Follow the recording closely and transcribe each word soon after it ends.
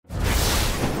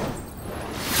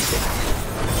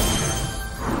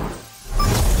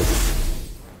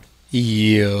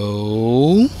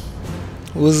Yo,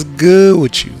 what's good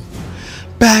with you?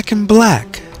 Back in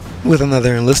black with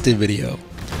another Enlisted video.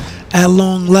 At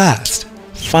long last,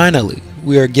 finally,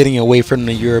 we are getting away from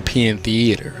the European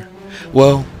theater.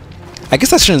 Well, I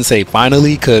guess I shouldn't say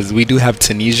finally, because we do have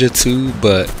Tunisia too,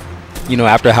 but you know,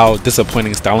 after how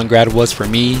disappointing Stalingrad was for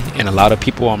me and a lot of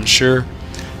people, I'm sure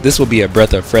this will be a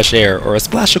breath of fresh air or a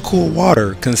splash of cool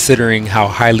water, considering how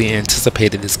highly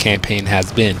anticipated this campaign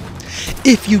has been.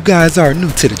 If you guys are new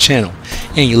to the channel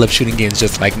and you love shooting games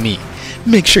just like me,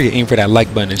 make sure you aim for that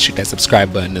like button and shoot that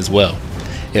subscribe button as well.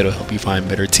 It'll help you find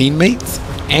better teammates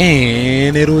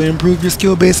and it'll improve your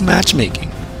skill-based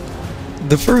matchmaking.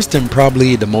 The first and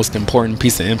probably the most important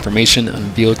piece of information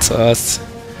unveiled to us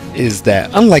is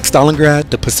that unlike Stalingrad,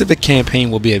 the Pacific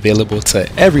campaign will be available to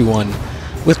everyone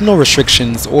with no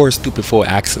restrictions or stupid full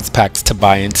access packs to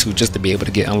buy into just to be able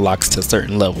to get unlocks to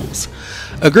certain levels.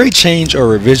 A great change or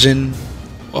revision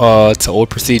to old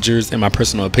procedures in my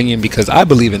personal opinion, because I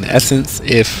believe in essence,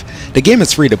 if the game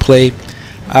is free to play,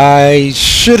 I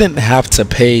shouldn't have to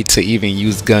pay to even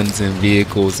use guns and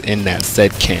vehicles in that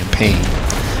said campaign.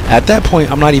 At that point,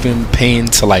 I'm not even paying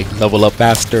to like level up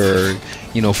faster or,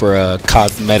 you know, for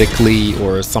cosmetically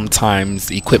or sometimes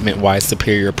equipment wise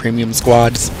superior premium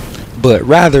squads, but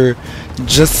rather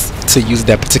just to use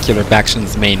that particular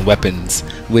faction's main weapons,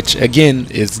 which again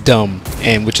is dumb,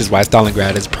 and which is why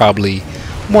Stalingrad is probably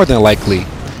more than likely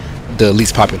the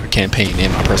least popular campaign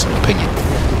in my personal opinion.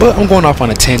 But I'm going off on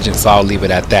a tangent, so I'll leave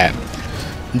it at that.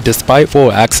 Despite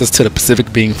full access to the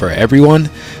Pacific being for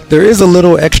everyone, there is a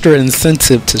little extra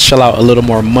incentive to shell out a little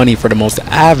more money for the most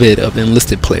avid of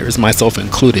enlisted players, myself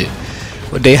included.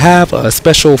 They have a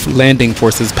special landing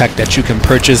forces pack that you can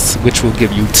purchase, which will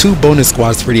give you 2 bonus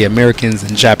squads for the Americans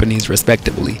and Japanese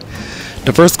respectively.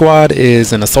 The first squad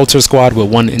is an assaulter squad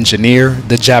with 1 engineer.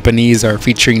 The Japanese are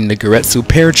featuring the Geretsu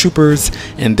paratroopers,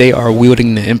 and they are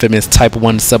wielding the infamous Type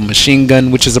 1 submachine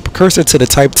gun, which is a precursor to the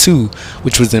Type 2,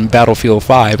 which was in Battlefield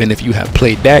 5. And if you have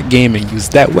played that game and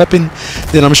used that weapon,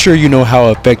 then I'm sure you know how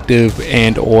effective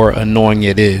and or annoying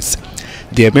it is.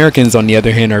 The Americans, on the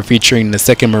other hand, are featuring the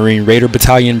 2nd Marine Raider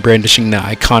Battalion, brandishing the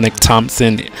iconic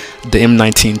Thompson, the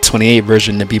M1928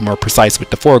 version to be more precise with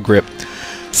the foregrip.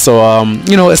 So,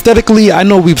 you know, aesthetically, I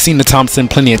know we've seen the Thompson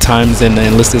plenty of times in the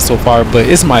Enlisted so far, but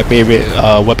it's my favorite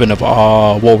weapon of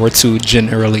World War II,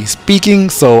 generally speaking,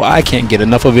 so I can't get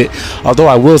enough of it. Although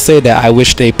I will say that I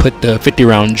wish they put the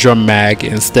 50-round drum mag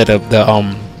instead of the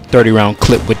 30-round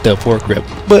clip with the foregrip.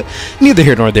 But neither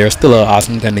here nor there, still an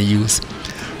awesome gun to use.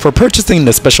 For purchasing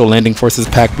the Special Landing Forces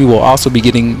pack, we will also be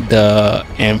getting the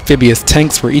amphibious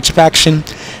tanks for each faction.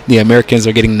 The Americans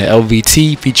are getting the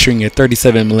LVT featuring a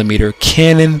 37mm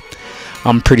cannon.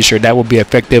 I'm pretty sure that will be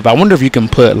effective. I wonder if you can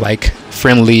put like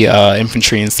friendly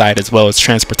infantry inside as well as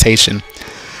transportation.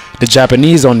 The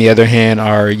Japanese, on the other hand,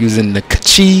 are using the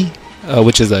Kachi,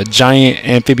 which is a giant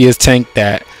amphibious tank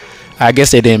that I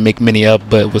guess they didn't make many up,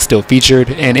 but was still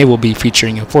featured, and it will be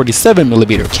featuring a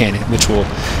 47mm cannon, which will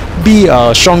be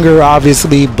stronger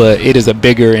obviously, but it is a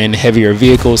bigger and heavier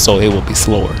vehicle, so it will be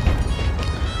slower.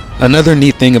 Another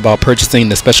neat thing about purchasing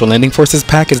the Special Landing Forces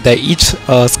pack is that each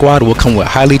squad will come with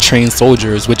highly trained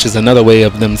soldiers, which is another way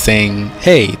of them saying,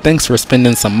 hey, thanks for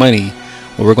spending some money.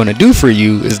 What we're going to do for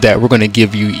you is that we're going to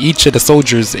give you each of the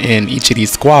soldiers in each of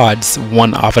these squads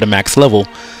 1 off of the max level.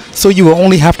 So you will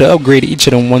only have to upgrade each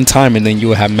of them 1 time, and then you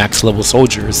will have max level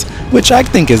soldiers, which I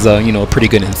think is a, you know, a pretty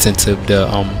good incentive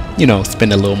to you know,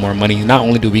 spend a little more money. Not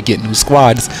only do we get new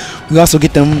squads, we also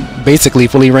get them basically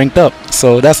fully ranked up,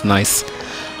 so that's nice.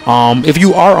 If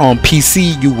you are on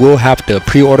PC, you will have to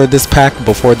pre-order this pack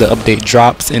before the update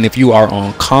drops, and if you are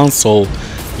on console,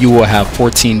 you will have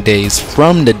 14 days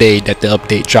from the day that the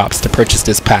update drops to purchase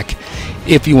this pack,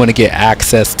 if you want to get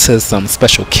access to some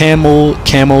special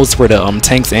camos for the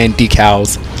tanks and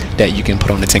decals that you can put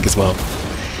on the tank as well.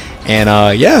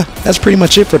 And yeah, that's pretty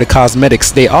much it for the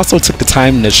cosmetics. They also took the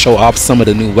time to show off some of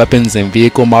the new weapons and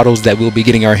vehicle models that we'll be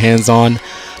getting our hands on,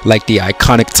 like the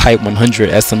iconic Type 100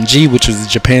 SMG, which is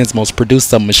Japan's most produced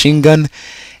submachine gun,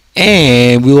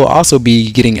 and we will also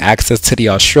be getting access to the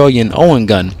Australian Owen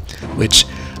gun, which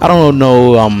I don't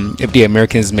know if the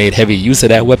Americans made heavy use of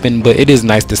that weapon, but it is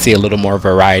nice to see a little more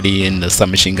variety in the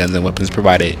submachine guns and weapons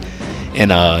provided in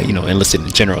you know, Enlisted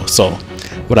in general. So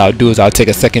what I'll do is I'll take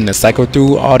a second to cycle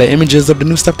through all the images of the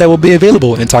new stuff that will be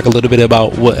available and talk a little bit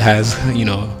about what has, you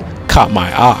know, caught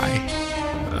my eye.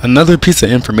 Another piece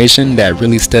of information that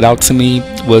really stood out to me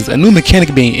was a new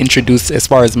mechanic being introduced as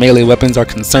far as melee weapons are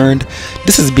concerned.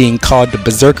 This is being called the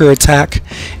Berserker attack,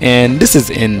 and this is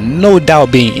in no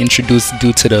doubt being introduced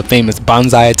due to the famous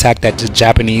Banzai attack that the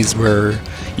Japanese were,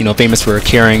 famous for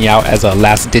carrying out as a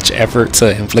last-ditch effort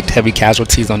to inflict heavy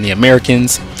casualties on the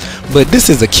Americans. But this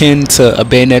is akin to a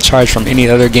bayonet charge from any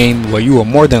other game, where you will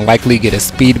more than likely get a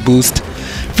speed boost,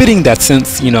 fitting that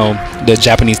since the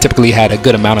Japanese typically had a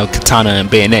good amount of katana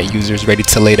and bayonet users ready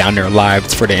to lay down their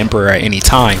lives for the emperor at any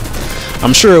time.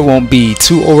 I'm sure it won't be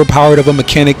too overpowered of a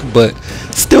mechanic, but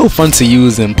still fun to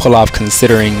use and pull off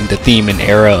considering the theme and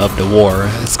era of the war.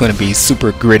 It's going to be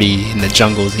super gritty in the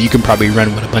jungles, and you can probably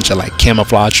run with a bunch of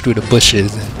camouflage through the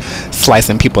bushes and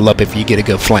slicing people up if you get a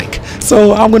good flank.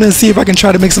 So I'm going to see if I can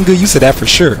try to make some good use of that for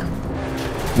sure.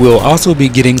 We'll also be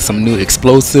getting some new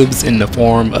explosives in the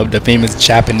form of the famous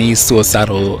Japanese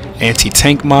suicidal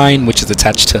anti-tank mine, which is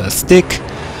attached to a stick.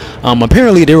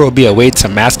 Apparently there will be a way to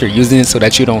master using it so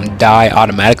that you don't die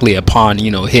automatically upon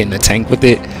hitting the tank with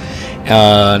it.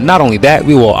 Not only that,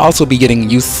 we will also be getting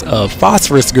use of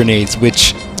phosphorus grenades,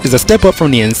 which is a step up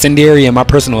from the incendiary in my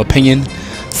personal opinion,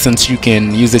 since you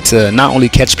can use it to not only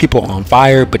catch people on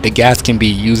fire, but the gas can be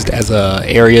used as a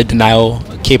area denial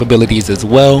capabilities as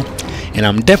well. And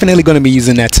I'm definitely going to be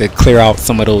using that to clear out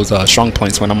some of those strong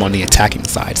points when I'm on the attacking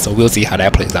side, so we'll see how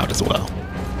that plays out as well.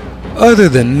 Other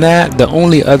than that, the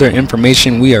only other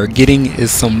information we are getting is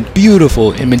some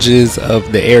beautiful images of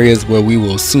the areas where we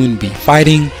will soon be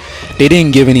fighting. They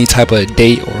didn't give any type of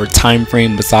date or time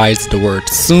frame besides the word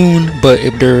soon, but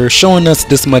if they're showing us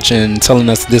this much and telling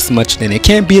us this much, then it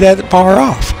can't be that far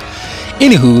off.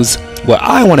 Anywho's, what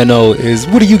I want to know is,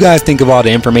 what do you guys think of all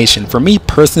the information? For me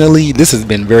personally, this has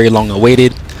been very long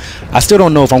awaited. I still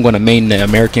don't know if I'm going to main the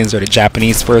Americans or the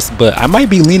Japanese first, but I might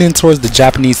be leaning towards the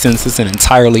Japanese since it's an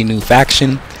entirely new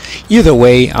faction. Either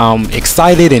way, I'm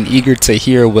excited and eager to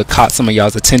hear what caught some of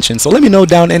y'all's attention, so let me know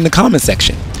down in the comment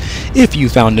section. If you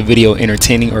found the video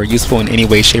entertaining or useful in any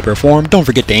way, shape, or form, don't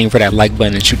forget to aim for that like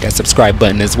button and shoot that subscribe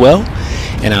button as well.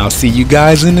 And I'll see you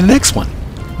guys in the next one.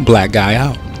 Black Guy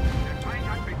out.